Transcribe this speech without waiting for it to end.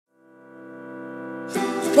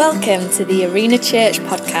Welcome to the Arena Church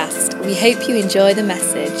podcast. We hope you enjoy the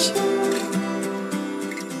message.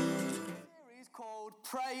 It's called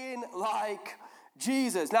Praying Like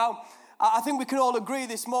Jesus. Now, I think we can all agree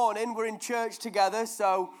this morning, we're in church together,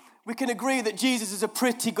 so we can agree that Jesus is a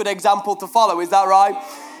pretty good example to follow. Is that right?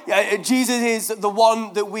 Yeah, Jesus is the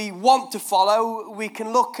one that we want to follow. We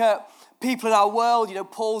can look at people in our world. You know,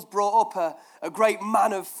 Paul's brought up a great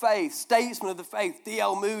man of faith, statesman of the faith,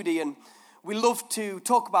 D.L. Moody, and we love to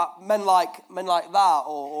talk about men like that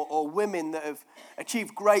or women that have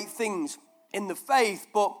achieved great things in the faith.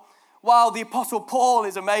 But while the Apostle Paul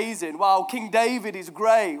is amazing, while King David is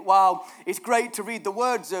great, while it's great to read the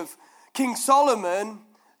words of King Solomon,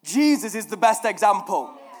 Jesus is the best example.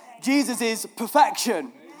 Jesus is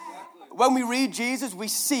perfection. When we read Jesus, we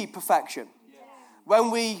see perfection. When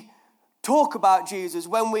we talk about Jesus,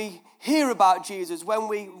 when we hear about Jesus, when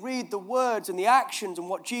we read the words and the actions and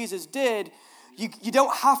what Jesus did, you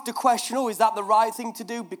don't have to question, is that the right thing to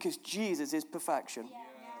do? Because Jesus is perfection.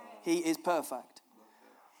 He is perfect.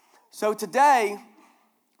 So today,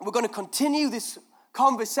 we're going to continue this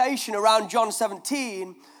conversation around John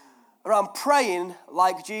 17, around praying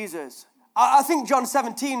like Jesus. I think John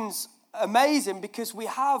 17's amazing because we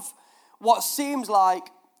have what seems like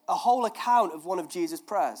a whole account of one of Jesus'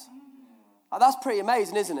 prayers. That's pretty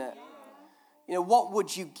amazing, isn't it? You know, what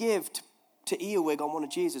would you give to earwig on one of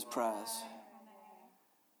Jesus' prayers?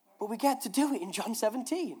 But we get to do it in John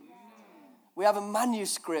 17. We have a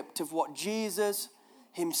manuscript of what Jesus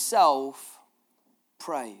himself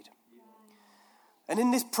prayed. And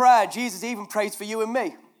in this prayer, Jesus even prays for you and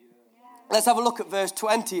me. Let's have a look at verse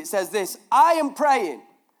 20. It says this: I am praying,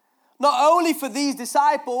 not only for these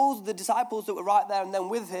disciples, the disciples that were right there and then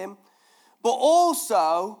with him, but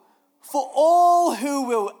also for all who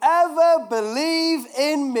will ever believe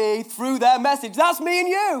in me through their message. That's me and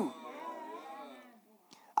you.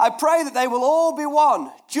 I pray that they will all be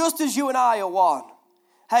one, just as you and I are one.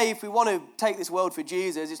 Hey, if we want to take this world for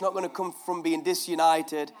Jesus, it's not going to come from being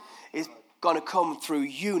disunited. It's going to come through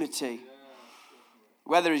unity.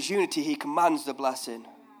 Where there is unity, he commands the blessing.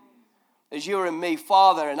 As you are in me,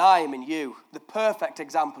 Father, and I am in you, the perfect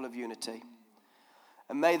example of unity.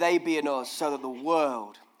 And may they be in us so that the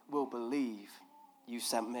world will believe you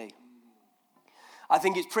sent me. I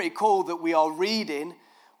think it's pretty cool that we are reading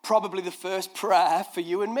probably the first prayer for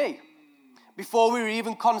you and me. Before we were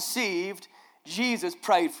even conceived, Jesus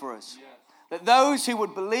prayed for us. That those who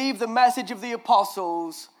would believe the message of the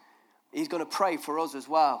apostles, he's going to pray for us as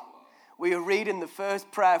well. We are reading the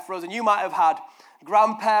first prayer for us, and you might have had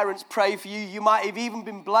grandparents pray for you. You might have even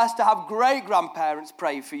been blessed to have great-grandparents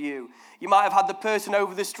pray for you. You might have had the person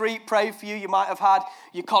over the street pray for you. You might have had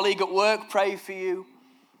your colleague at work pray for you.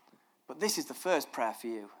 But this is the first prayer for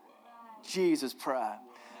you. Jesus' prayer.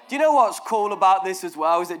 Do you know what's cool about this as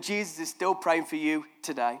well? Is that Jesus is still praying for you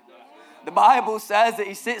today. The Bible says that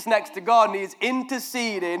he sits next to God and he is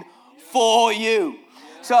interceding for you.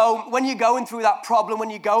 So when you're going through that problem,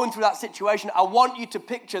 when you're going through that situation, I want you to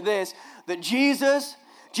picture this, that Jesus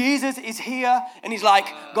is here and he's like,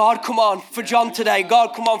 God, come on for John today.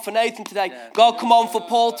 God, come on for Nathan today. God, come on for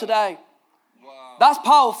Paul today. That's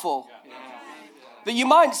powerful. That you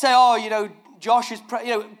might say, Josh is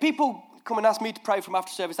praying. People come and ask me to pray from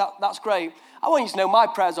after service. That's great. I want you to know my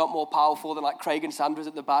prayers aren't more powerful than like Craig and Sandra's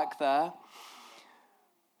at the back there.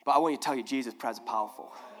 But I want you to tell you Jesus' prayers are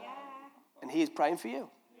powerful. And he is praying for you.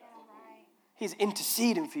 He's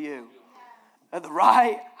interceding for you at the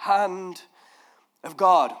right hand of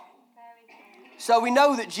God. So we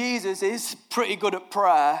know that Jesus is pretty good at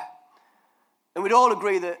prayer. And we'd all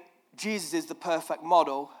agree that Jesus is the perfect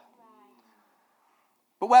model.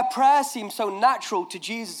 But where prayer seems so natural to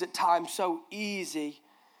Jesus at times, so easy,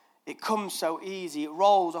 it comes so easy, it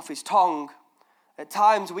rolls off his tongue. At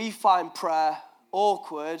times we find prayer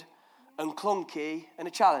awkward and clunky and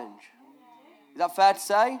a challenge. Is that fair to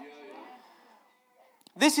say?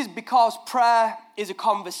 This is because prayer is a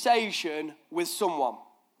conversation with someone.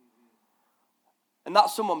 And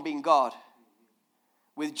that someone being God,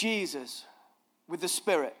 with Jesus, with the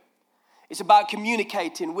Spirit. It's about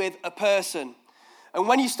communicating with a person. And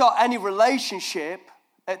when you start any relationship,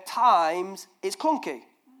 at times it's clunky.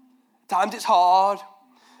 At times it's hard.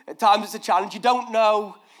 At times it's a challenge. You don't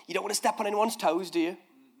know. You don't want to step on anyone's toes, do you?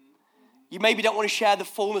 You maybe don't want to share the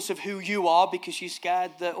fullness of who you are because you're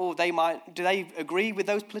scared that, do they agree with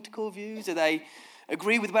those political views? Do they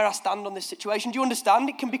agree with where I stand on this situation? Do you understand?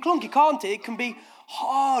 It can be clunky, can't it? It can be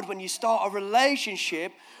hard when you start a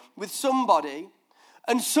relationship with somebody.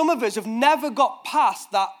 And some of us have never got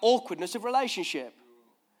past that awkwardness of relationship.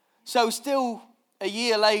 So still a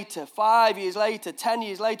year later, 5 years later, 10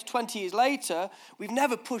 years later, 20 years later, we've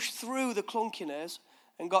never pushed through the clunkiness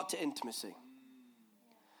and got to intimacy.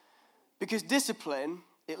 Because discipline,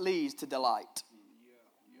 it leads to delight.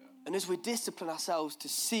 And as we discipline ourselves to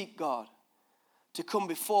seek God, to come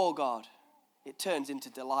before God, it turns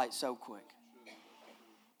into delight so quick.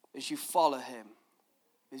 As you follow him,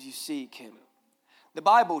 as you seek him. The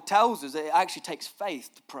Bible tells us that it actually takes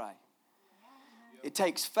faith to pray. It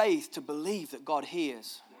takes faith to believe that God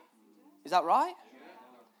hears. Is that right?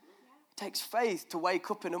 It takes faith to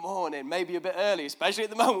wake up in the morning, maybe a bit early, especially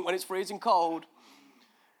at the moment when it's freezing cold.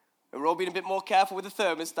 And we're all being a bit more careful with the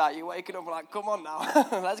thermostat. You're waking up like, come on now,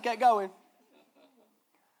 let's get going.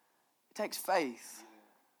 It takes faith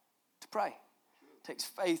to pray. It takes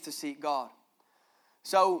faith to seek God.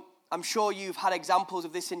 So I'm sure you've had examples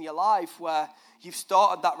of this in your life where you've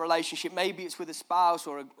started that relationship. Maybe it's with a spouse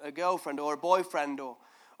or a girlfriend or a boyfriend or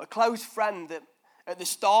a close friend that at the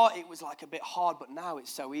start it was like a bit hard, but now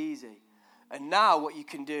it's so easy. And now what you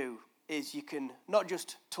can do is you can not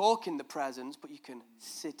just talk in the presence, but you can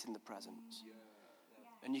sit in the presence.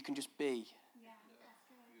 And you can just be.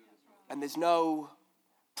 And there's no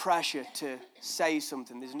pressure to say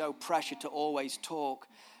something. There's no pressure to always talk.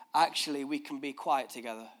 Actually, we can be quiet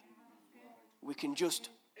together. We can just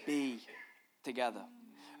be together.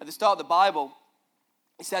 At the start of the Bible,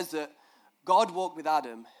 it says that God walked with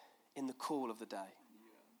Adam in the cool of the day.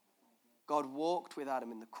 God walked with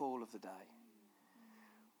Adam in the cool of the day.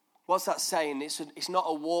 What's that saying? It's not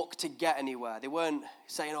a walk to get anywhere. They weren't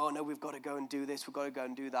saying, oh no, we've got to go and do this, we've got to go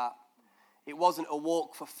and do that. It wasn't a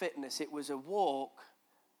walk for fitness. It was a walk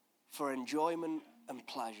for enjoyment and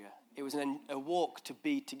pleasure. It was a walk to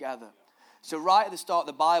be together. So right at the start of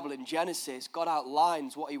the Bible in Genesis, God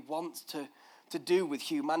outlines what he wants to do with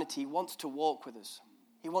humanity. He wants to walk with us.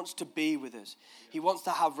 He wants to be with us. He wants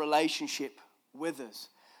to have relationship with us.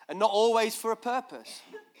 And not always for a purpose.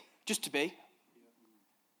 Just to be.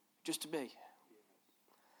 Just to be.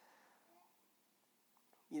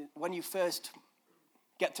 When you first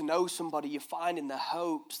get to know somebody, you're finding their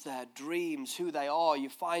hopes, their dreams, who they are.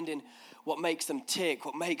 You're finding what makes them tick,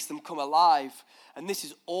 what makes them come alive. And this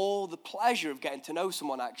is all the pleasure of getting to know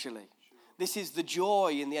someone, actually. This is the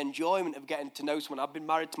joy and the enjoyment of getting to know someone. I've been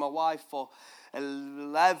married to my wife for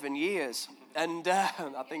 11 years. And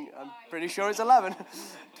I'm pretty sure it's 11.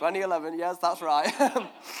 2011, yes, that's right.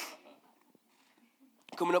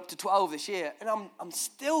 Coming up to 12 this year. And I'm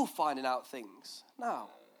still finding out things now.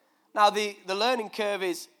 Now, the learning curve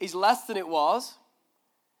is less than it was,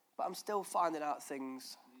 but I'm still finding out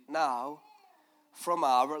things now from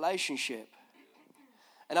our relationship.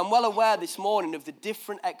 And I'm well aware this morning of the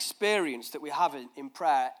different experience that we have in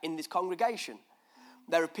prayer in this congregation.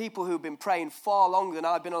 There are people who've been praying far longer than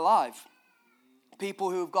I've been alive. People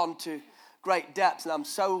who have gone to great depths, and I'm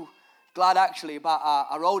so glad actually about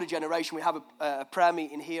our older generation. We have a prayer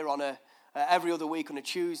meeting here on every other week on a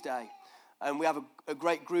Tuesday. And we have a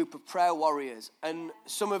great group of prayer warriors. And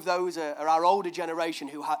some of those are our older generation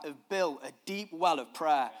who have built a deep well of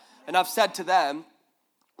prayer. And I've said to them,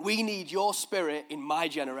 we need your spirit in my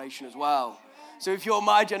generation as well. So if you're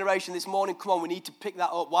my generation this morning, come on, we need to pick that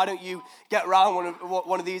up. Why don't you get around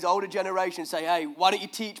one of these older generations and say, hey, why don't you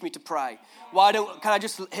teach me to pray? Can I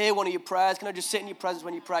just hear one of your prayers? Can I just sit in your presence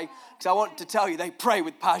when you pray? Because I want to tell you, they pray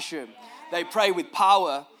with passion. They pray with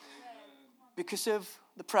power because of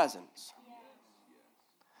the presence.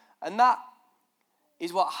 And that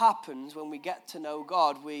is what happens when we get to know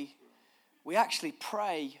God. We actually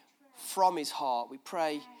pray from his heart. We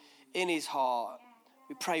pray in his heart.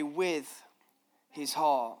 We pray with his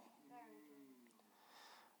heart.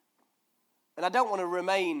 And I don't want to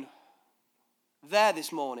remain there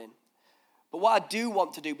this morning. But what I do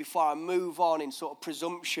want to do before I move on in sort of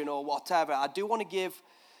presumption or whatever, I do want to give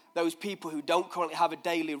those people who don't currently have a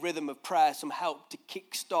daily rhythm of prayer some help to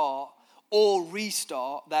kickstart or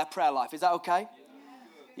restart their prayer life. Is that okay?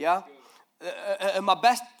 Yeah? And my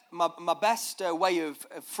best way of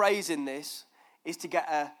phrasing this is to get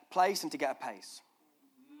a place and to get a pace.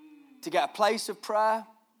 To get a place of prayer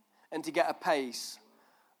and to get a pace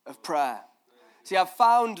of prayer. See, I've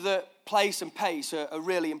found that place and pace are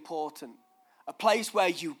really important. A place where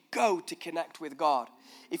you go to connect with God.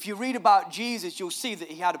 If you read about Jesus, you'll see that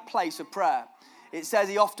he had a place of prayer. It says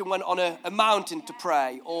he often went on a mountain to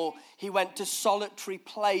pray, or he went to solitary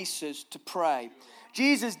places to pray.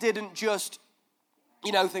 Jesus didn't just,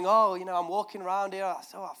 think, I'm walking around here,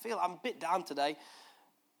 so I feel I'm a bit down today.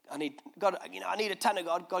 I need a tenner,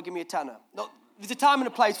 God. God, give me a tenner. No, there's a time and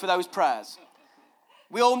a place for those prayers.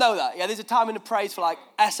 We all know that. Yeah, there's a time and a place for like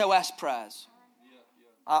SOS prayers.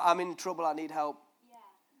 I'm in trouble, I need help.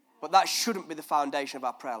 But that shouldn't be the foundation of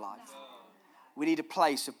our prayer life. We need a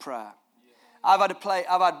place of prayer. I've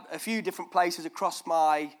had a few different places across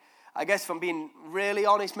I guess if I'm being really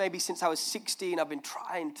honest, maybe since I was 16, I've been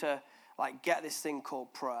trying to get this thing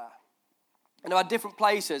called prayer. And I've had different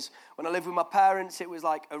places. When I lived with my parents, it was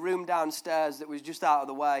like a room downstairs that was just out of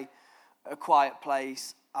the way, a quiet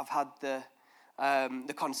place. I've had the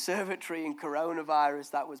conservatory in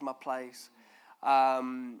coronavirus, that was my place.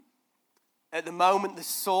 At the moment, the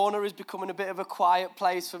sauna is becoming a bit of a quiet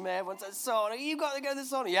place for me. Everyone says, sauna, you've got to go to the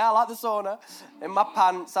sauna. Yeah, I like the sauna. In my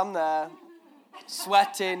pants, I'm there,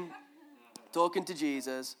 sweating, talking to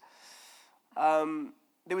Jesus.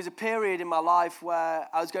 There was a period in my life where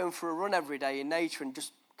I was going for a run every day in nature and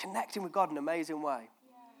just connecting with God in an amazing way.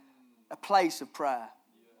 A place of prayer.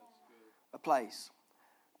 A place.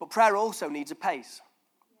 But prayer also needs a pace.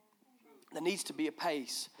 There needs to be a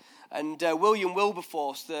pace. And William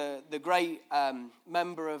Wilberforce, the great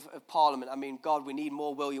member of Parliament, I mean, God, we need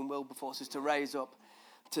more William Wilberforces to raise up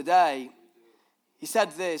today. He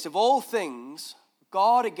said this, of all things,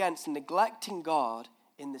 guard against neglecting God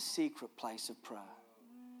in the secret place of prayer.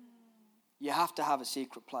 You have to have a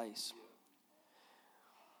secret place.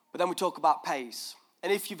 But then we talk about pace.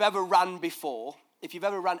 And if you've ever ran before, if you've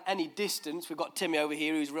ever ran any distance, we've got Timmy over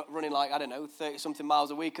here who's running 30-something miles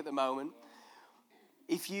a week at the moment.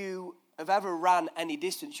 If you have ever ran any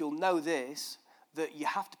distance, you'll know this, that you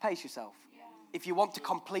have to pace yourself. If you want to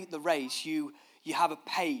complete the race, you have a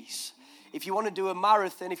pace. If you want to do a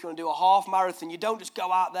marathon, if you want to do a half marathon, you don't just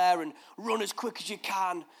go out there and run as quick as you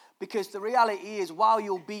can, because the reality is, while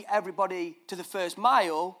you'll beat everybody to the first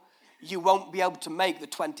mile, you won't be able to make the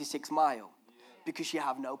 26th mile because you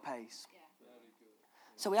have no pace.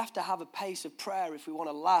 So we have to have a pace of prayer if we want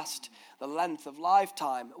to last the length of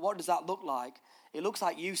lifetime. What does that look like? It looks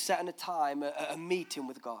like you setting a time, a meeting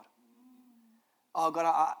with God. Oh,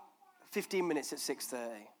 God, 15 minutes at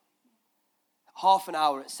 6:30. Half an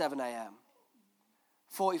hour at 7 a.m.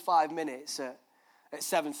 45 minutes at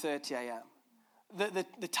 7:30 a.m.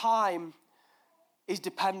 The time is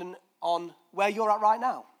dependent on where you're at right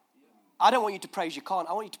now. I don't want you to pray as you can't.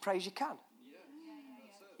 I want you to pray as you can.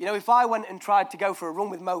 You know, if I went and tried to go for a run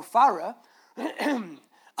with Mo Farah,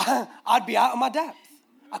 I'd be out of my depth.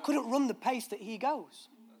 I couldn't run the pace that he goes.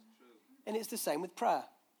 And it's the same with prayer.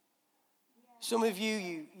 Some of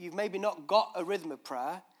you've maybe not got a rhythm of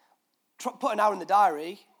prayer. Put an hour in the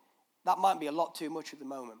diary, that might be a lot too much at the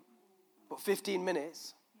moment. But 15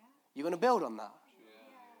 minutes, you're going to build on that.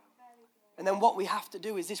 And then what we have to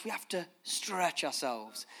do is this, we have to stretch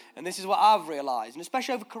ourselves. And this is what I've realized. And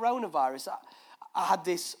especially over coronavirus, I had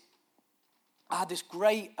this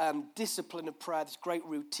great discipline of prayer, this great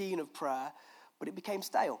routine of prayer, but it became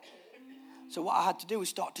stale. So what I had to do was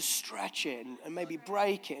start to stretch it and maybe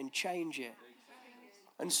break it and change it.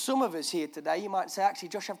 And some of us here today, you might say, actually,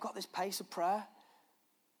 Josh, I've got this pace of prayer,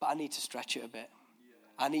 but I need to stretch it a bit.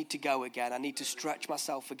 I need to go again. I need to stretch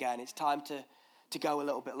myself again. It's time to go a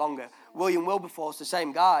little bit longer. William Wilberforce, the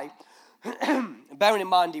same guy, bearing in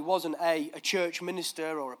mind he wasn't a church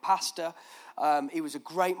minister or a pastor, he was a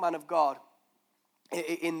great man of God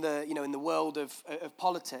in the world of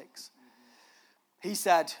politics. He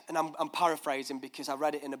said, and I'm paraphrasing because I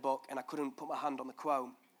read it in a book and I couldn't put my hand on the quote,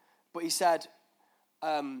 but he said,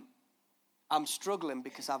 I'm struggling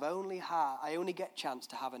because I only get chance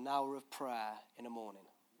to have an hour of prayer in the morning.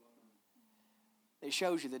 It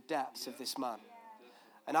shows you the depths of this man.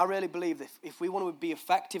 And I really believe that if we want to be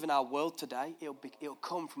effective in our world today, it'll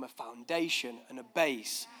come from a foundation and a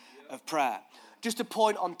base of prayer. Just a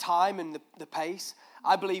point on time and the pace.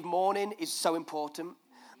 I believe morning is so important.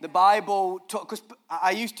 The Bible, because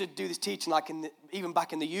I used to do this teaching even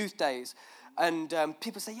back in the youth days, and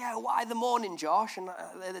people say, yeah, why the morning, Josh? And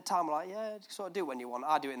at the time I'm like, yeah, just sort of do it when you want.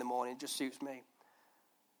 I do it in the morning, it just suits me.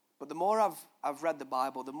 But the more I've read the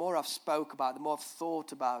Bible, the more I've spoke about it, the more I've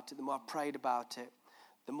thought about it, the more I've prayed about it,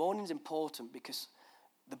 the morning's important because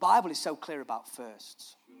the Bible is so clear about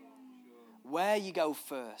firsts. Where you go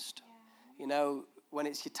first. You know, when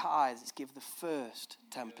it's your tithes, it's give the first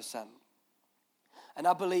 10%. And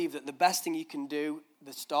I believe that the best thing you can do at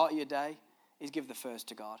the start of your day is give the first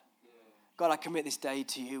to God. God, I commit this day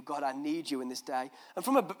to you. God, I need you in this day. And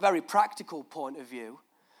from a very practical point of view,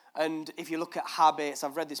 and if you look at habits,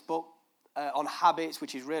 I've read this book on habits,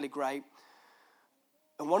 which is really great.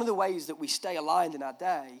 And one of the ways that we stay aligned in our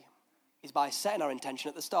day is by setting our intention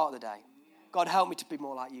at the start of the day. God, help me to be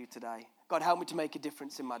more like you today. God, help me to make a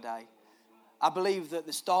difference in my day. I believe that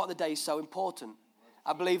the start of the day is so important.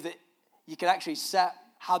 I believe that you can actually set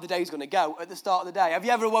how the day's going to go at the start of the day. Have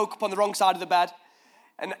you ever woke up on the wrong side of the bed?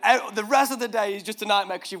 And the rest of the day is just a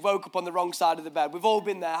nightmare because you've woke up on the wrong side of the bed. We've all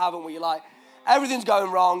been there, haven't we? You're like, everything's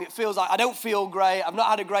going wrong. It feels like I don't feel great. I've not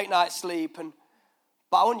had a great night's sleep.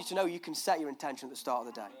 But I want you to know you can set your intention at the start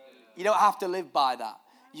of the day. You don't have to live by that.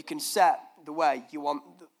 You can set the way you want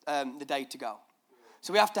the day to go.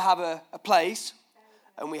 So we have to have a place,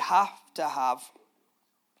 and we have to have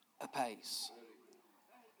a pace.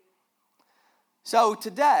 So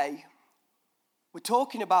today, we're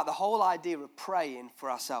talking about the whole idea of praying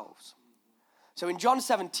for ourselves. So in John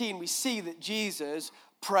 17, we see that Jesus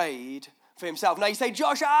prayed for himself. Now you say,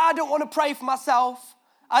 Josh, I don't want to pray for myself.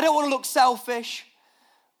 I don't want to look selfish.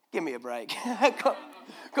 Give me a break.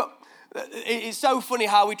 It's so funny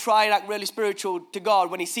how we try and act really spiritual to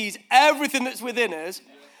God when he sees everything that's within us.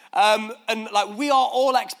 And like we are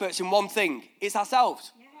all experts in one thing. It's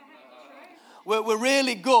ourselves. We're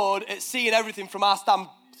really good at seeing everything from our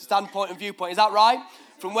standpoint and viewpoint. Is that right?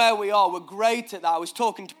 From where we are, we're great at that. I was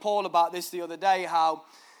talking to Paul about this the other day, how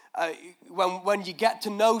when you get to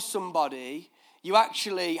know somebody, you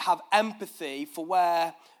actually have empathy for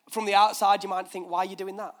where, from the outside, you might think, why are you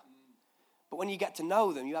doing that? But when you get to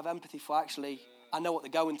know them, you have empathy for actually, I know what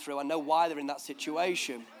they're going through. I know why they're in that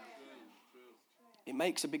situation. It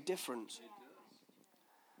makes a big difference.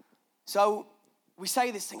 So we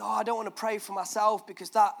say this thing, I don't want to pray for myself because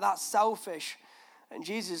that's selfish. And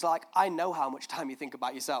Jesus is like, I know how much time you think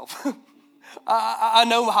about yourself. I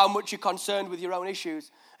know how much you're concerned with your own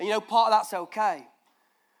issues. And part of that's okay.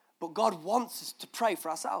 But God wants us to pray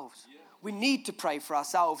for ourselves. We need to pray for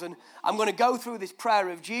ourselves. And I'm going to go through this prayer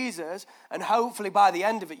of Jesus, and hopefully by the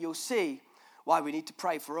end of it, you'll see why we need to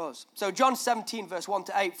pray for us. So John 17, verse 1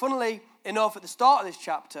 to 8, funnily enough, at the start of this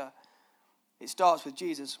chapter, it starts with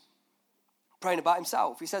Jesus praying about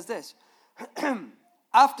himself. He says this,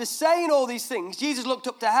 after saying all these things, Jesus looked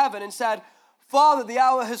up to heaven and said, Father, the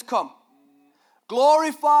hour has come.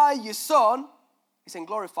 Glorify your Son. He's saying,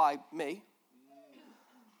 glorify me,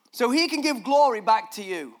 so he can give glory back to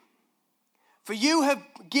you. For you have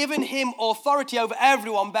given him authority over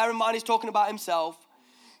everyone. Bear in mind, he's talking about himself.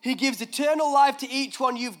 He gives eternal life to each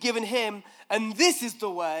one you've given him. And this is the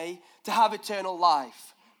way to have eternal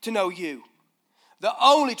life, to know you, the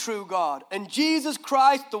only true God, and Jesus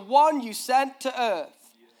Christ, the one you sent to earth.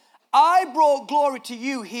 I brought glory to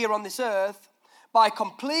you here on this earth by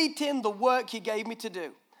completing the work you gave me to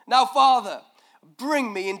do. Now, Father,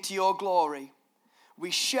 bring me into your glory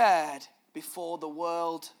we shared before the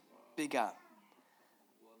world began.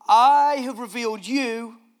 I have revealed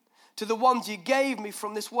you to the ones you gave me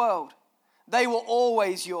from this world. They were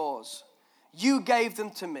always yours. You gave them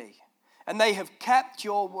to me, and they have kept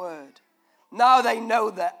your word. Now they know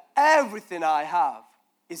that everything I have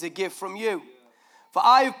is a gift from you. For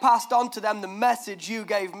I have passed on to them the message you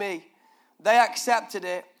gave me. They accepted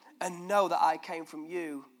it and know that I came from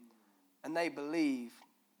you, and they believe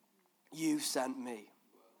you sent me.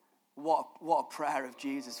 What a prayer of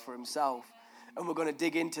Jesus for himself. And we're going to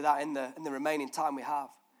dig into that in the remaining time we have.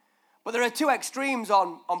 But there are two extremes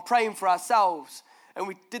on praying for ourselves. And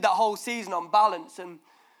we did that whole season on balance. And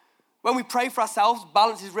when we pray for ourselves,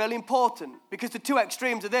 balance is really important. Because the two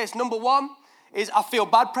extremes are this. Number one is I feel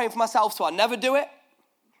bad praying for myself, so I never do it.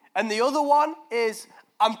 And the other one is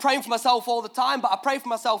I'm praying for myself all the time, but I pray for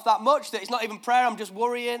myself that much that it's not even prayer. I'm just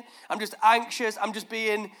worrying. I'm just anxious. I'm just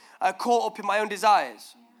being caught up in my own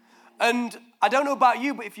desires. And I don't know about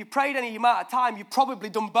you, but if you prayed any amount of time, you've probably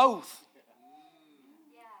done both.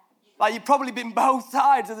 Like you've probably been both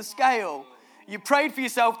sides of the scale. You prayed for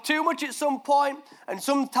yourself too much at some point, and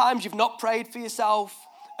sometimes you've not prayed for yourself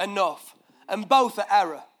enough. And both are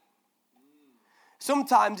error.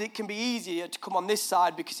 Sometimes it can be easier to come on this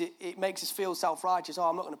side because it makes us feel self-righteous.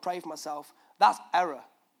 I'm not going to pray for myself. That's error.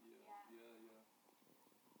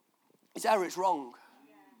 It's error, it's wrong.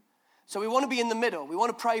 So we want to be in the middle. We want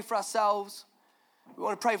to pray for ourselves. We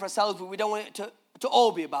want to pray for ourselves, but we don't want it to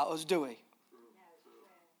all be about us, do we?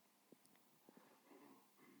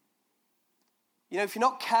 If you're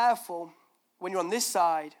not careful, when you're on this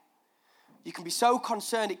side, you can be so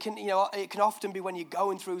concerned. It can often be when you're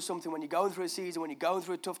going through something, when you're going through a season, when you're going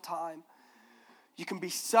through a tough time. You can be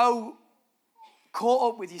so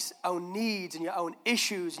caught up with your own needs and your own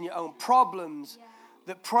issues and your own problems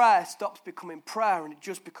that prayer stops becoming prayer and it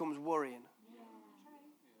just becomes worrying.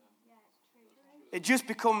 It just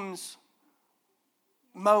becomes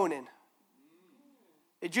moaning.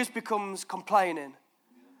 It just becomes complaining.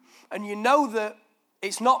 And you know that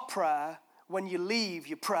it's not prayer when you leave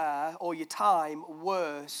your prayer or your time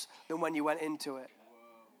worse than when you went into it.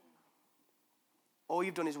 All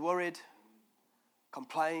you've done is worried,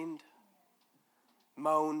 complained,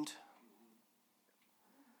 moaned.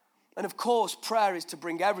 And of course, prayer is to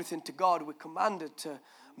bring everything to God. We're commanded to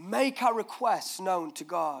make our requests known to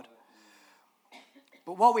God.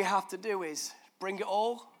 But what we have to do is bring it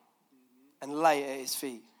all and lay it at his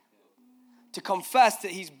feet. To confess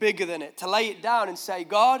that he's bigger than it. To lay it down and say,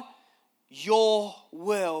 God, your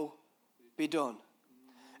will be done.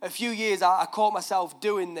 A few years I caught myself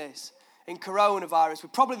doing this in coronavirus.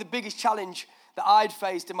 With probably the biggest challenge that I'd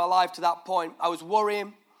faced in my life to that point. I was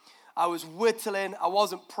worrying. I was whittling. I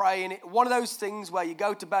wasn't praying. One of those things where you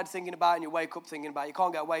go to bed thinking about it and you wake up thinking about it. You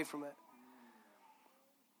can't get away from it.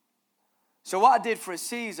 So what I did for a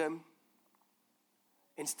season,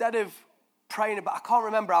 instead of praying about, I can't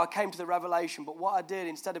remember how I came to the revelation, but what I did,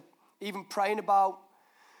 instead of even praying about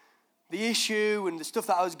the issue and the stuff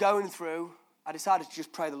that I was going through, I decided to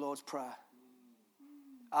just pray the Lord's Prayer.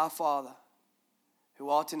 Our Father, who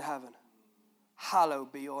art in heaven,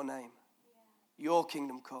 hallowed be your name. Your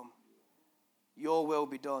kingdom come. Your will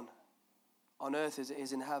be done on earth as it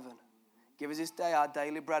is in heaven. Give us this day our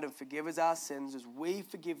daily bread and forgive us our sins as we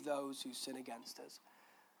forgive those who sin against us.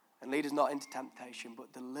 And lead us not into temptation,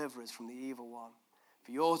 but deliver us from the evil one.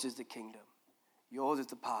 For yours is the kingdom. Yours is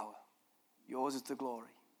the power. Yours is the glory.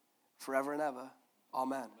 Forever and ever.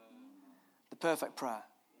 Amen. The perfect prayer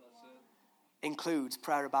includes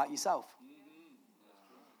prayer about yourself.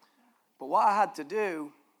 But what I had to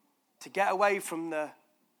do to get away from the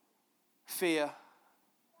fear,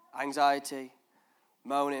 anxiety,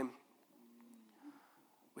 moaning,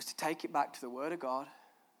 was to take it back to the Word of God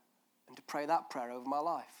and to pray that prayer over my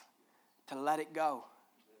life, to let it go,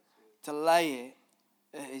 to lay it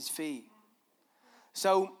at his feet.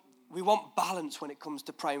 So we want balance when it comes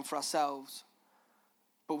to praying for ourselves,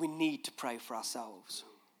 but we need to pray for ourselves.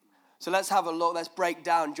 So let's have a look. Let's break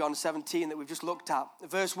down John 17 that we've just looked at.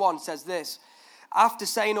 Verse 1 says this. After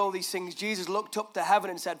saying all these things, Jesus looked up to heaven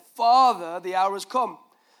and said, Father, the hour has come.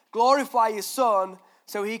 Glorify your Son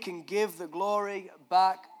so he can give the glory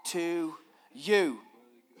back to you.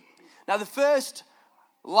 Now the first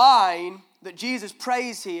line that Jesus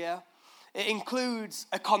prays here, it includes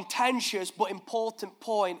a contentious but important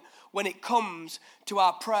point when it comes to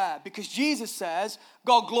our prayer. Because Jesus says,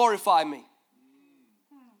 God, glorify me.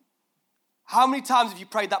 How many times have you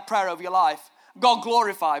prayed that prayer over your life? God,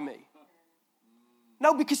 glorify me.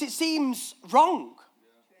 No, because it seems wrong.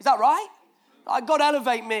 Is that right? God,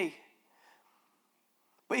 elevate me.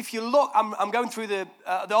 But if you look, I'm going through the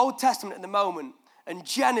Old Testament at the moment, and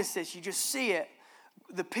Genesis, you just see it.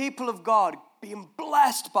 The people of God being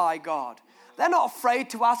blessed by God. They're not afraid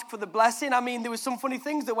to ask for the blessing. I mean, there were some funny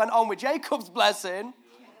things that went on with Jacob's blessing.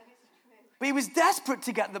 But he was desperate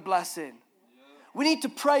to get the blessing. We need to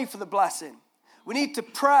pray for the blessing. We need to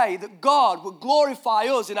pray that God would glorify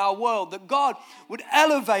us in our world, that God would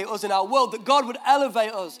elevate us in our world, that God would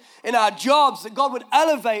elevate us in our jobs, that God would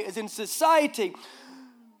elevate us in society.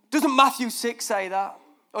 Doesn't Matthew 6 say that?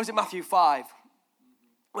 Or is it Matthew 5?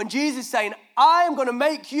 When Jesus is saying, I am going to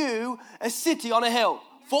make you a city on a hill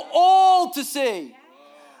for all to see.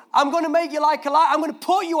 I'm going to make you like a light. I'm going to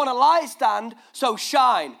put you on a light stand, so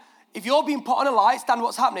shine. If you're being put on a light stand,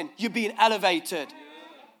 what's happening? You're being elevated.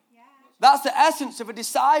 That's the essence of a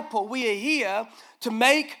disciple. We are here to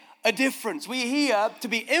make a difference. We are here to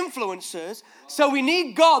be influencers. So we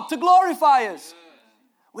need God to glorify us.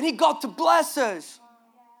 We need God to bless us.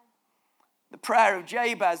 The prayer of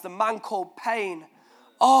Jabez, the man called pain.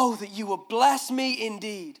 Oh, that you will bless me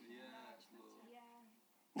indeed.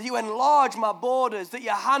 That you enlarge my borders, that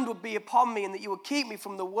your hand would be upon me and that you would keep me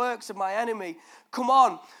from the works of my enemy. Come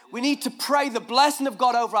on, we need to pray the blessing of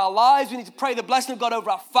God over our lives. We need to pray the blessing of God over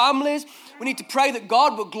our families. We need to pray that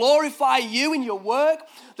God will glorify you in your work,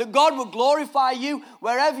 that God will glorify you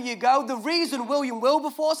wherever you go. The reason William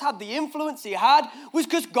Wilberforce had the influence he had was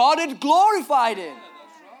because God had glorified him.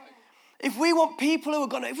 If we want people who are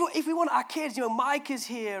going to, if we want our kids, Mike is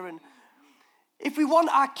here, and if we want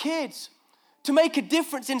our kids to make a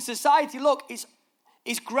difference in society, look,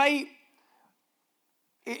 it's great.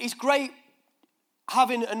 It's great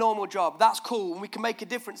having a normal job. That's cool, and we can make a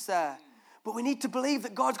difference there. But we need to believe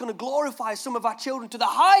that God's going to glorify some of our children to the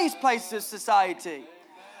highest places of society.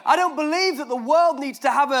 I don't believe that the world needs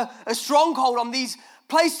to have a stronghold on these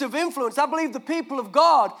places of influence. I believe the people of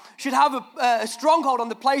God should have a stronghold on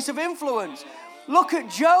the place of influence. Look at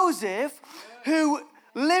Joseph, who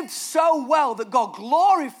lived so well that God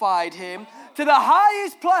glorified him to the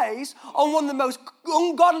highest place on one of the most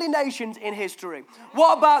ungodly nations in history.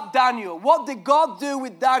 What about Daniel? What did God do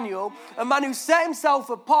with Daniel? A man who set himself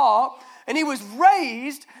apart, and he was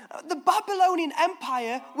raised. The Babylonian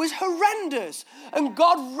Empire was horrendous, and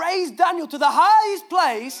God raised Daniel to the highest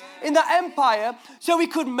place in that empire so he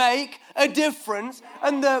could make a difference.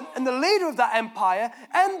 And the leader of that empire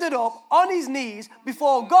ended up on his knees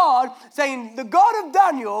before God saying, the God of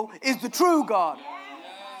Daniel is the true God.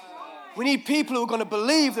 We need people who are going to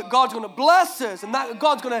believe that God's going to bless us and that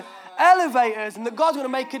God's going to elevate us and that God's going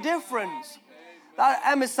to make a difference. That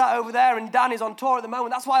Emma sat over there and Dan is on tour at the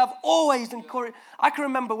moment. That's why I've always encouraged. I can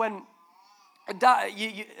remember when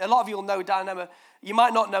a lot of you will know Dan and Emma. You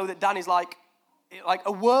might not know that Dan is like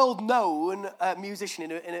a world-known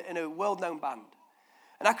musician in a world-known band.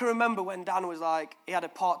 And I can remember when Dan was like, he had a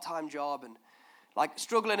part-time job and like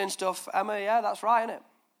struggling and stuff. Emma, yeah, that's right, isn't it?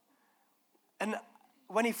 And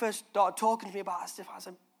when he first started talking to me about that stuff, I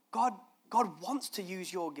said, God wants to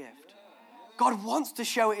use your gift. God wants to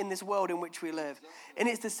show it in this world in which we live. And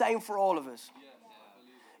it's the same for all of us.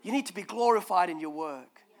 You need to be glorified in your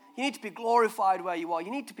work. You need to be glorified where you are.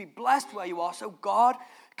 You need to be blessed where you are so God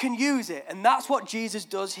can use it. And that's what Jesus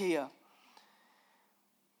does here.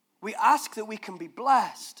 We ask that we can be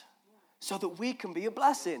blessed so that we can be a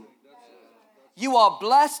blessing. You are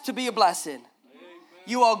blessed to be a blessing.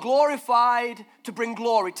 You are glorified to bring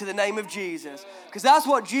glory to the name of Jesus. Because that's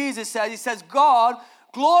what Jesus says. He says, God,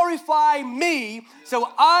 glorify me so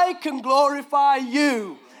I can glorify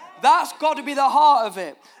you. That's got to be the heart of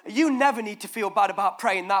it. You never need to feel bad about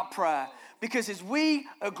praying that prayer. Because as we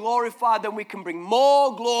are glorified, then we can bring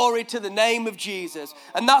more glory to the name of Jesus.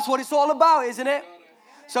 And that's what it's all about, isn't it?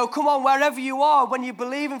 So come on, wherever you are, when you're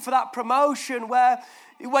believing for that promotion, where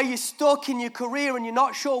you're stuck in your career and you're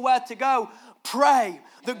not sure where to go, pray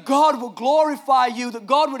that God will glorify you, that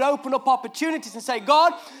God would open up opportunities and say,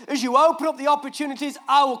 God, as you open up the opportunities,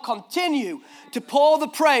 I will continue to pour the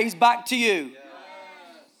praise back to you.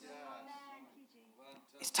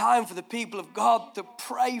 It's time for the people of God to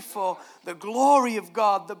pray for the glory of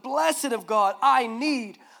God, the blessing of God. I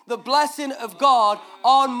need the blessing of God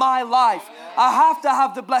on my life. I have to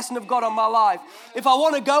have the blessing of God on my life. If I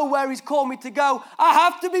want to go where He's called me to go, I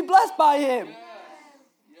have to be blessed by Him.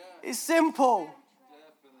 It's simple.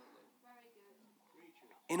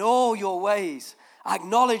 In all your ways,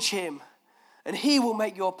 acknowledge Him, and He will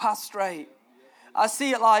make your path straight. I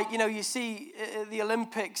see it like, you see the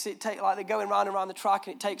Olympics, they're going round and round the track,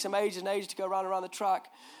 and it takes them ages and ages to go round and round the track.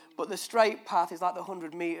 But the straight path is like the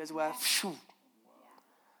 100 meters where, phew,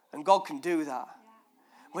 and God can do that.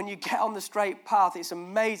 When you get on the straight path, it's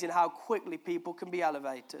amazing how quickly people can be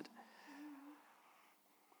elevated.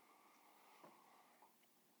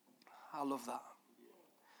 I love that.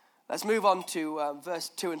 Let's move on to verse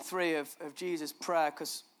 2 and 3 of Jesus' prayer,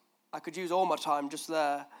 because I could use all my time just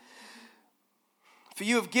there. For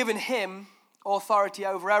you have given Him authority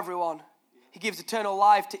over everyone. He gives eternal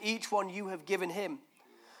life to each one you have given Him.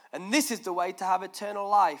 And this is the way to have eternal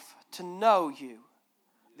life, to know you,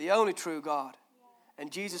 the only true God, and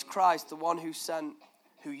Jesus Christ, the one who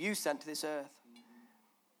you sent to this earth.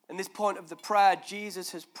 In this point of the prayer,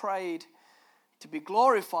 Jesus has prayed to be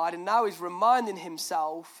glorified, and now He's reminding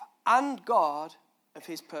Himself and God of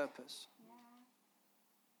His purpose.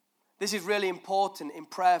 This is really important in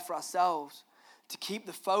prayer for ourselves, to keep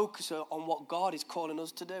the focus on what God is calling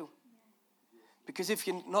us to do. Because if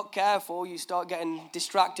you're not careful, you start getting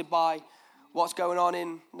distracted by what's going on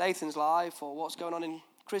in Nathan's life or what's going on in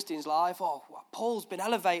Christine's life. Oh, Paul's been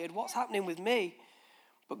elevated. What's happening with me?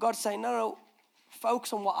 But God's saying, no,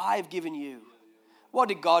 focus on what I've given you. What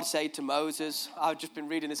did God say to Moses? I've just been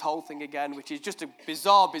reading this whole thing again, which is just a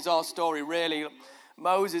bizarre story, really.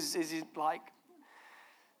 Moses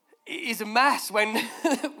is a mess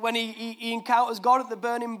when he encounters God at the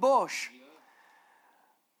burning bush.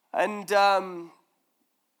 And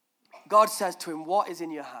God says to him, what is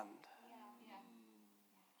in your hand?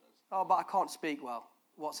 Oh, but I can't speak well.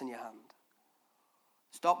 What's in your hand?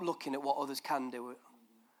 Stop looking at what others can do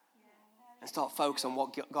and start focusing on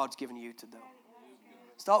what God's given you to do.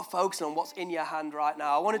 Start focusing on what's in your hand right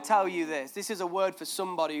now. I want to tell you this. This is a word for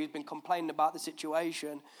somebody who's been complaining about the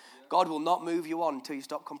situation. God will not move you on until you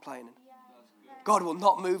stop complaining. God will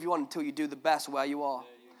not move you on until you do the best where you are.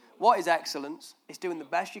 What is excellence? It's doing the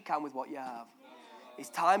best you can with what you have. It's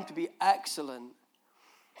time to be excellent.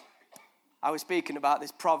 I was speaking about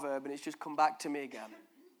this proverb and it's just come back to me again.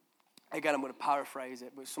 Again, I'm going to paraphrase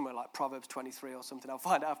it, but it's somewhere like Proverbs 23 or something. I'll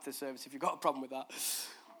find out after the service if you've got a problem with that.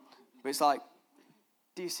 But it's like,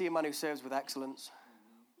 do you see a man who serves with excellence?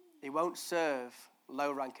 He won't serve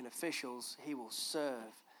low-ranking officials. He will serve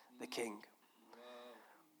the King.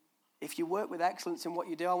 If you work with excellence in what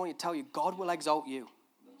you do, I want to tell you, God will exalt you.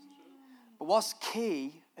 But what's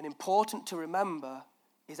key and important to remember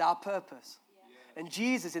is our purpose. And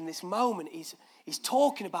Jesus, in this moment, He's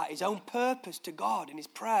talking about his own purpose to God in his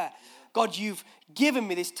prayer. God, you've given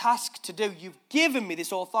me this task to do. You've given me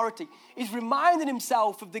this authority. He's reminding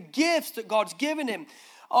himself of the gifts that God's given him.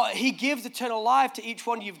 He gives eternal life to each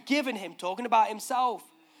one you've given him, talking about himself.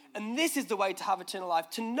 And this is the way to have eternal life,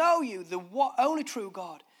 to know you, the only true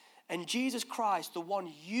God, and Jesus Christ, the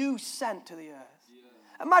one you sent to the earth.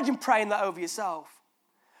 Yeah. Imagine praying that over yourself.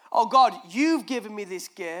 Oh God, you've given me this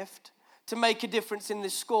gift to make a difference in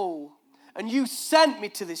this school, and you sent me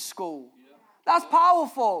to this school. Yeah. That's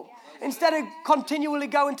powerful. Yeah. Instead of continually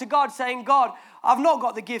going to God saying, God, I've not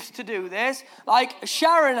got the gifts to do this. Like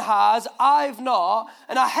Sharon has, I've not.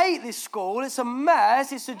 And I hate this school. It's a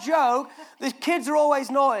mess. It's a joke. The kids are always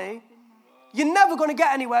naughty. You're never going to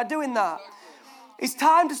get anywhere doing that. It's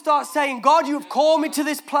time to start saying, God, you've called me to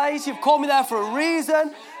this place. You've called me there for a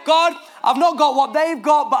reason. God, I've not got what they've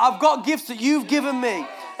got, but I've got gifts that you've given me.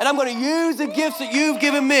 And I'm going to use the gifts that you've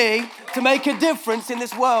given me to make a difference in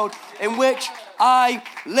this world in which I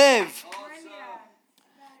live.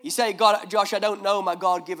 You say, God, Josh, I don't know my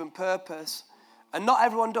God-given purpose. And not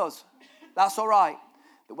everyone does. That's all right.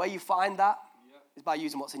 The way you find that is by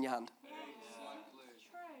using what's in your hand.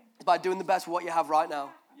 It's by doing the best with what you have right now.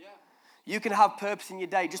 You can have purpose in your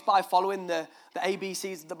day just by following the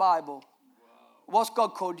ABCs of the Bible. What's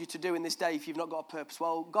God called you to do in this day if you've not got a purpose?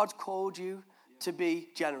 Well, God's called you to be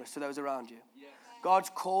generous to those around you. God's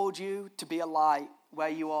called you to be a light where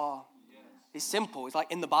you are. It's simple. It's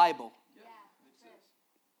like in the Bible.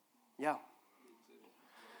 Yeah.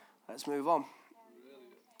 Let's move on.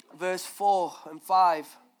 Verse 4 and 5.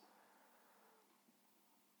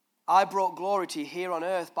 I brought glory to you here on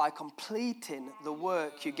earth by completing the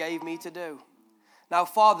work you gave me to do. Now,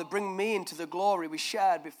 Father, bring me into the glory we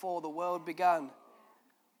shared before the world began.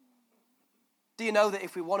 Do you know that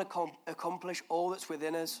if we want to accomplish all that's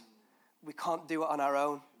within us, we can't do it on our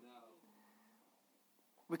own?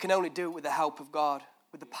 We can only do it with the help of God,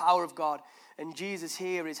 with the power of God. And Jesus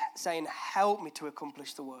here is saying, help me to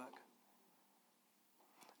accomplish the work.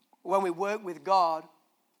 When we work with God,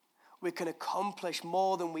 we can accomplish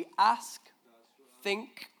more than we ask,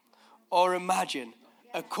 think, or imagine,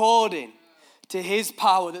 according to his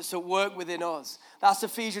power that's at work within us. That's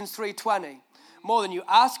Ephesians 3:20. More than you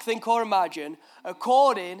ask, think, or imagine,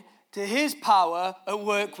 according to his power at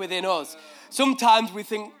work within us. Sometimes we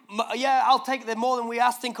think, yeah, I'll take the more than we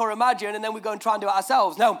ask, think, or imagine, and then we go and try and do it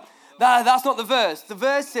ourselves. No. That's not the verse. The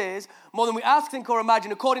verse is, more than we ask, think, or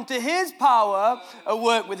imagine, according to his power at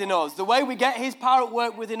work within us. The way we get his power at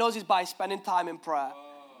work within us is by spending time in prayer.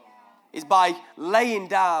 Is by laying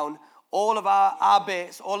down all of our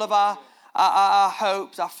bits, all of our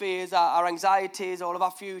hopes, our fears, our anxieties, all of our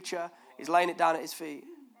future, is laying it down at his feet.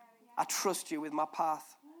 I trust you with my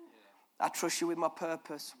path. I trust you with my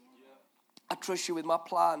purpose. I trust you with my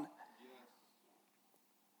plan.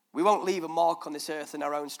 We won't leave a mark on this earth in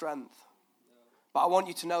our own strength. But I want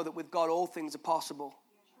you to know that with God, all things are possible.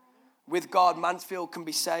 With God, Mansfield can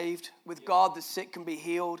be saved. With God, the sick can be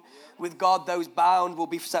healed. With God, those bound will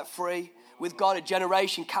be set free. With God, a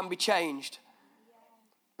generation can be changed.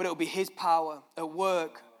 But it will be his power at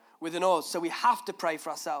work within us. So we have to pray for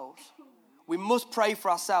ourselves. We must pray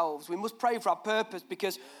for ourselves. We must pray for our purpose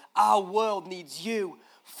because our world needs you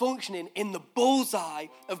functioning in the bullseye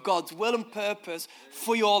of God's will and purpose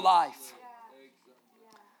for your life.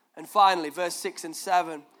 And finally, verse 6 and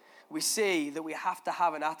 7, we see that we have to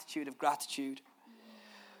have an attitude of gratitude.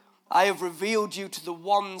 I have revealed you to the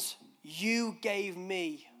ones you gave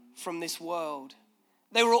me from this world.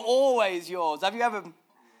 They were always yours. Have you ever...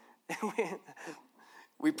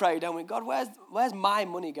 we pray, don't we? God, where's my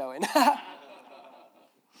money going?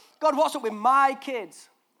 God, what's up with my kids?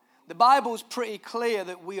 The Bible's pretty clear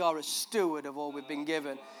that we are a steward of all we've been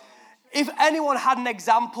given. If anyone had an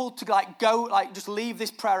example to just leave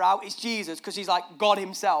this prayer out, it's Jesus, because he's like God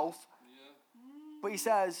himself. Yeah. But he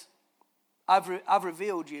says, I've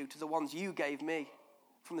revealed you to the ones you gave me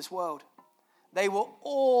from this world. They were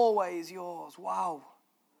always yours. Wow.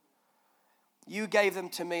 You gave them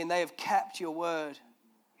to me and they have kept your word.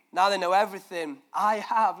 Now they know everything I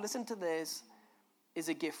have, listen to this, is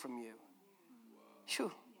a gift from you.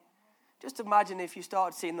 Sure. Just imagine if you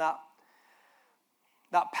started seeing that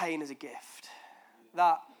pain as a gift.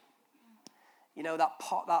 That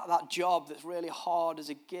job that's really hard as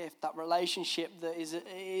a gift. That relationship that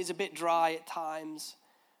is a bit dry at times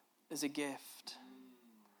as a gift.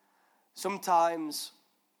 Sometimes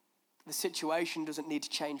the situation doesn't need to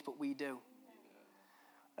change, but we do.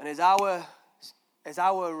 And as our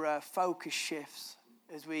focus shifts,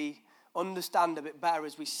 as we understand a bit better,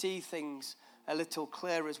 as we see things a little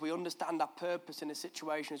clearer, as we understand our purpose in a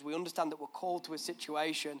situation, as we understand that we're called to a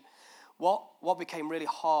situation, what became really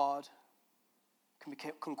hard can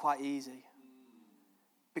become quite easy.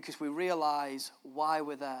 Because we realize why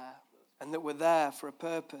we're there and that we're there for a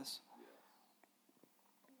purpose.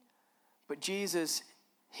 But Jesus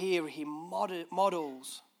here, he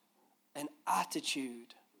models an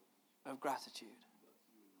attitude of gratitude.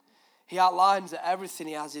 He outlines that everything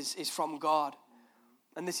he has is from God.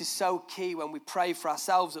 And this is so key when we pray for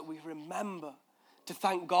ourselves, that we remember to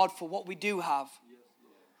thank God for what we do have.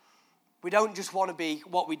 We don't just want to be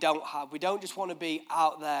what we don't have. We don't just want to be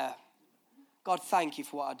out there. God, thank you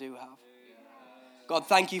for what I do have. God,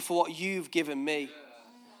 thank you for what you've given me.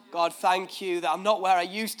 God, thank you that I'm not where I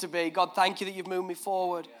used to be. God, thank you that you've moved me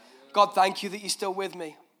forward. God, thank you that you're still with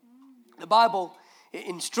me. The Bible, it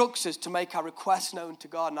instructs us to make our requests known to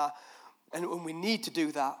God, and we need to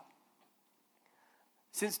do that.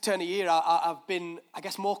 Since the turn of the year, I've been, I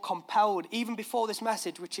guess, more compelled, even before this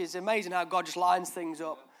message, which is amazing how God just lines things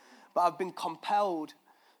up. But I've been compelled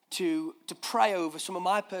to pray over some of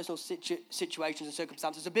my personal situations and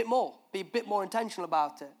circumstances a bit more, be a bit more intentional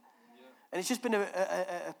about it. Yeah. And it's just been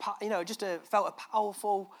felt a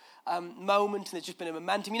powerful moment, and it's just been a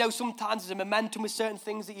momentum. You know, sometimes there's a momentum with certain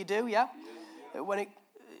things that you do, yeah? When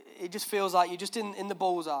it just feels like you're just in the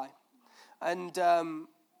bullseye. And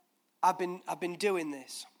I've been doing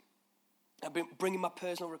this. I've been bringing my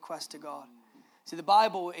personal requests to God. See, the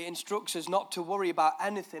Bible, it instructs us not to worry about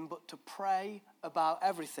anything, but to pray about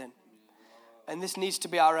everything. And this needs to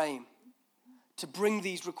be our aim, to bring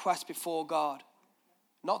these requests before God.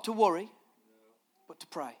 Not to worry, but to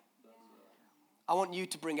pray. I want you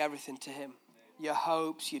to bring everything to him. Your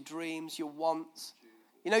hopes, your dreams, your wants.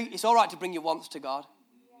 You know, it's all right to bring your wants to God.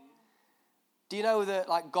 Do you know that,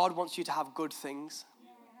 like, God wants you to have good things?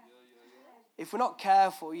 If we're not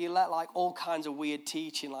careful, you let, like, all kinds of weird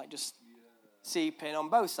teaching, like, just seep in on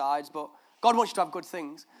both sides, but God wants you to have good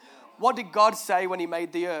things. What did God say when he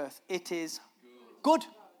made the earth? It is good.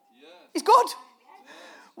 It's good.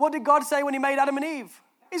 What did God say when he made Adam and Eve?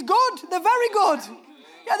 It's good. They're very good.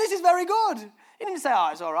 Yeah, this is very good. He didn't say,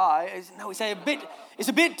 it's all right. He said it's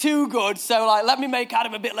a bit too good, so, like, let me make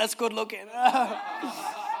Adam a bit less good looking.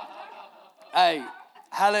 Hey,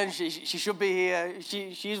 Helen, she should be here.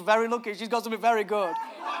 She's very lucky. She's got something very good.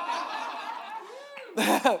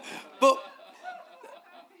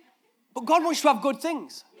 But God wants you to have good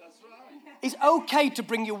things. It's okay to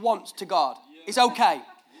bring your wants to God. It's okay.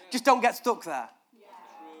 Just don't get stuck there.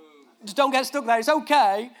 Just don't get stuck there. It's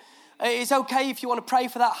okay. It's okay if you want to pray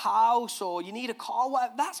for that house or you need a car,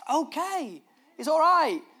 whatever. That's okay. It's all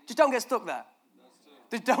right. Just don't get stuck there.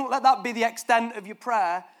 Just don't let that be the extent of your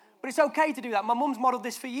prayer. But it's okay to do that. My mum's modeled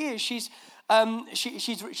this for years. She's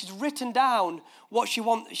written down what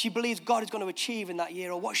she believes God is going to achieve in that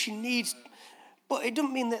year or what she needs. But it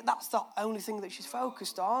doesn't mean that that's the only thing that she's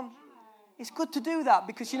focused on. It's good to do that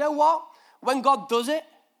because you know what? When God does it,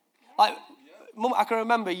 like, Mum, I can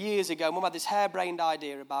remember years ago, Mum had this harebrained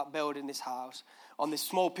idea about building this house on this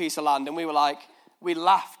small piece of land, and we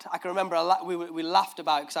laughed. I can remember we laughed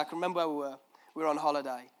about it because I can remember where we were. We were on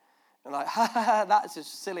holiday. And like, that's a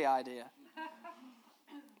silly idea.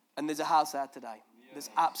 And there's a house there today that's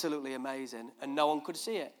absolutely amazing, and no one could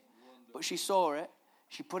see it. But she saw it.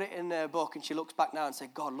 She put it in her book, and she looks back now and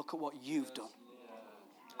said, God, look at what you've done.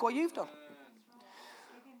 Look what you've done.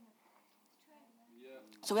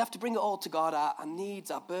 So we have to bring it all to God, our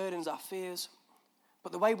needs, our burdens, our fears.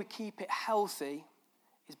 But the way we keep it healthy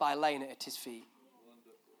is by laying it at his feet.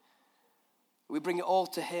 We bring it all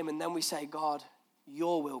to him, and then we say, God,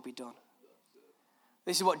 your will be done.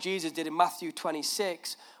 This is what Jesus did in Matthew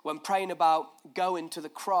 26 when praying about going to the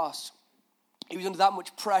cross. He was under that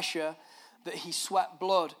much pressure that he sweat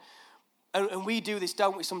blood. And we do this,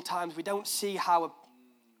 don't we, sometimes? We don't see how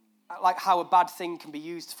a bad thing can be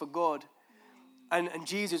used for good. And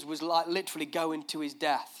Jesus was like literally going to his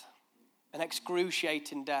death, an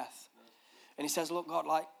excruciating death. And he says, look, God,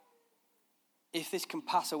 like, if this can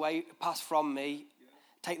pass from me,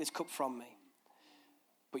 take this cup from me.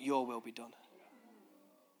 But your will be done.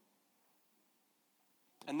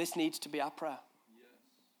 And this needs to be our prayer.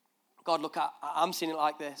 God, look, I'm seeing it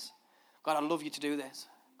like this. God, I'd love you to do this.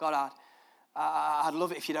 God, I'd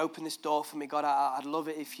love it if you'd open this door for me. God, I'd love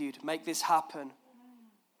it if you'd make this happen.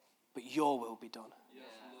 But your will be done.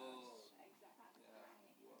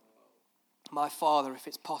 My Father, if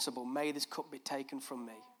it's possible, may this cup be taken from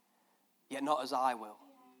me. Yet not as I will,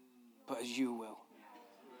 but as you will.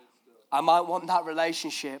 I might want that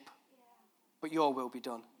relationship, but your will be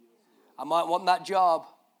done. I might want that job,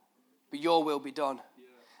 but your will be done.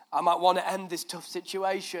 I might want to end this tough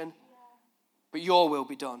situation, but your will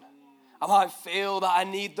be done. I might feel that I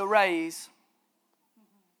need the raise,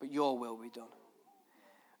 but your will be done.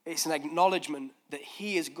 It's an acknowledgement that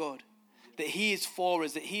he is good, that he is for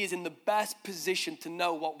us, that he is in the best position to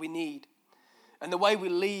know what we need. And the way we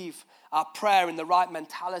leave our prayer in the right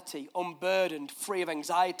mentality, unburdened, free of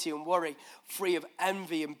anxiety and worry, free of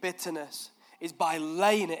envy and bitterness, is by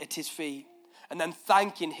laying it at his feet and then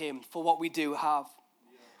thanking him for what we do have.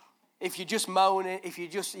 If you're just moaning, if you're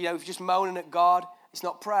just moaning at God, it's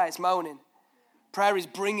not prayer, it's moaning. Prayer is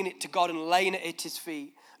bringing it to God and laying it at his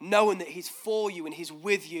feet, knowing that he's for you and he's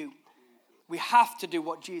with you. We have to do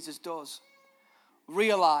what Jesus does.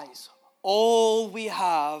 Realize all we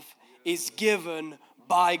have is given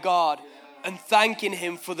by God, and thanking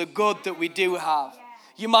him for the good that we do have.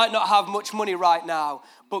 You might not have much money right now,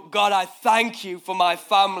 but God, I thank you for my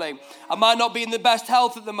family. I might not be in the best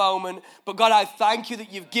health at the moment, but God, I thank you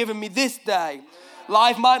that you've given me this day.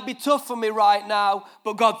 Life might be tough for me right now,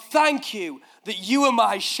 but God, thank you that you are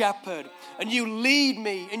my shepherd and you lead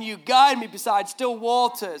me and you guide me beside still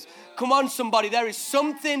waters. Come on, somebody, there is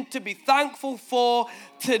something to be thankful for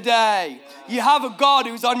today. You have a God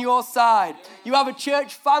who's on your side. You have a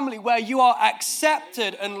church family where you are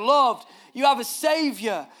accepted and loved. You have a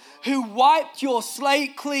Savior who wiped your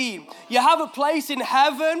slate clean. You have a place in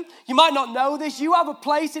heaven. You might not know this. You have a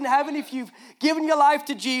place in heaven if you've given your life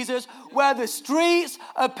to Jesus where the streets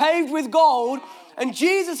are paved with gold and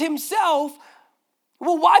Jesus himself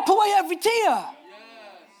will wipe away every tear.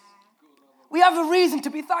 We have a reason to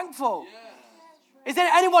be thankful. Is there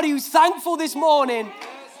anybody who's thankful this morning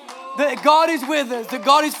that God is with us, that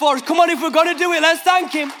God is for us? Come on, if we're going to do it, let's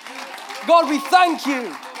thank him. God, we thank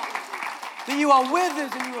you that you are with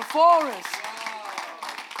us and you are for us.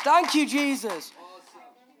 Thank you, Jesus.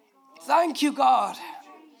 Thank you, God.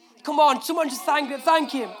 Come on, someone just thank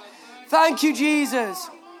him. Thank you, Jesus.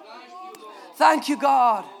 Thank you,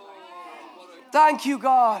 God. Thank you,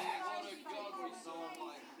 God.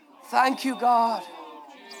 Thank you, God.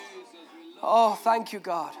 Oh, thank you,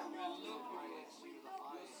 God.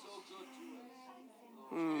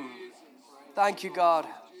 Thank you, God.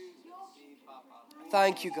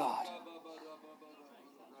 Thank you, God.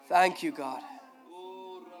 Thank you, God.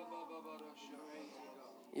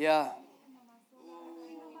 Yeah.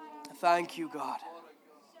 Thank you, God.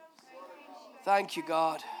 Thank you,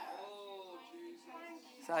 God.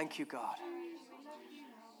 Thank you, God.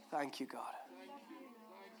 Thank you, God.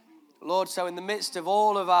 Lord, so in the midst of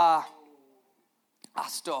all of our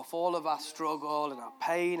stuff, all of our struggle and our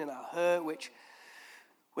pain and our hurt, which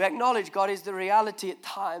we acknowledge, God, is the reality at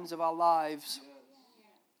times of our lives,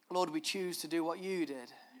 Lord, we choose to do what you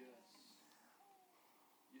did.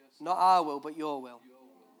 Not our will, but your will.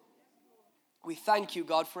 We thank you,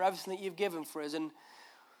 God, for everything that you've given for us, and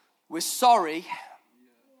we're sorry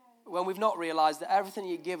when we've not realized that everything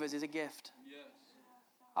you give us is a gift.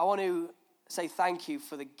 I want to say thank you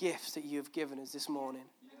for the gifts that you have given us this morning.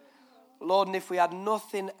 Lord, and if we had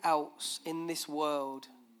nothing else in this world,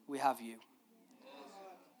 we have you.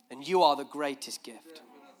 And you are the greatest gift.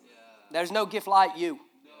 There's no gift like you.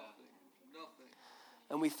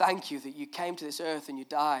 And we thank you that you came to this earth and you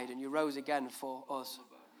died and you rose again for us.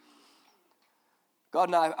 God,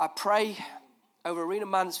 now I pray over Arena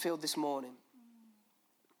Mansfield this morning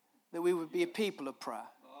that we would be a people of prayer.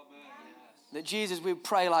 That Jesus, we would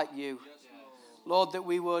pray like you. Lord, that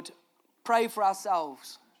we would pray for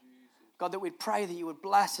ourselves. God, that we'd pray that you would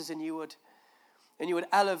bless us and you would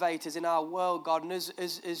elevate us in our world, God. And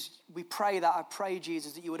as we pray that, I pray,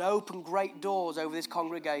 Jesus, that you would open great doors over this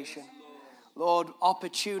congregation. Lord,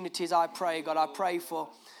 opportunities, I pray, God. I pray for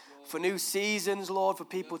new seasons, Lord, for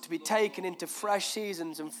people to be taken into fresh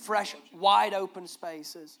seasons and fresh, wide open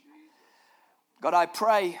spaces. God, I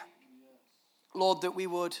pray, Lord, that we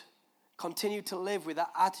would continue to live with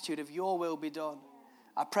that attitude of your will be done.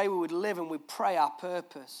 I pray we would live and we pray our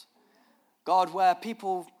purpose. God, where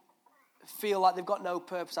people feel like they've got no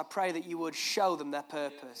purpose, I pray that you would show them their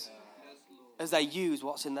purpose as they use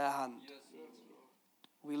what's in their hand.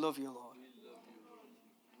 We love you, Lord.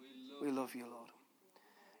 We love you, Lord.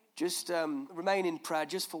 Just remain in prayer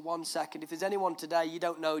just for 1 second. If there's anyone today, you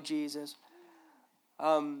don't know Jesus,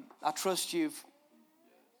 I trust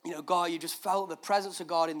God, you just felt the presence of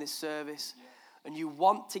God in this service and you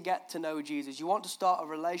want to get to know Jesus. You want to start a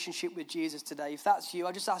relationship with Jesus today. If that's you,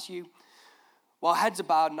 I just ask you, while heads are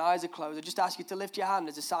bowed and eyes are closed, I just ask you to lift your hand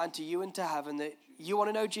as a sign to you and to heaven that you want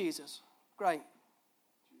to know Jesus. Great.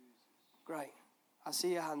 Great. I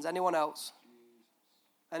see your hands. Anyone else?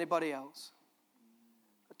 Anybody else?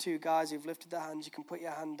 The two guys who've lifted their hands, you can put your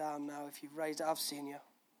hand down now if you've raised it. I've seen you.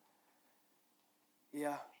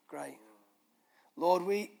 Yeah, great. Lord,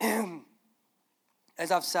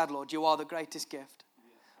 as I've said, Lord, you are the greatest gift.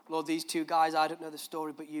 Lord, these two guys, I don't know the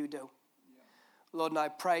story, but you do. Lord, and I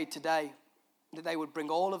pray today that they would bring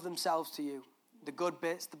all of themselves to you. The good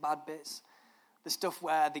bits, the bad bits, the stuff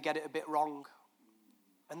where they get it a bit wrong,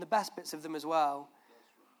 and the best bits of them as well.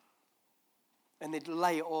 And they'd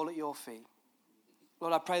lay it all at your feet.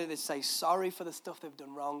 Lord, I pray that they'd say sorry for the stuff they've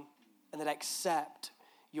done wrong, and they'd accept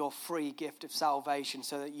your free gift of salvation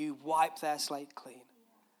so that you wipe their slate clean.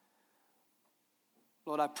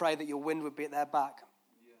 Lord, I pray that your wind would be at their back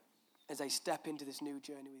as they step into this new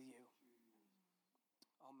journey with you.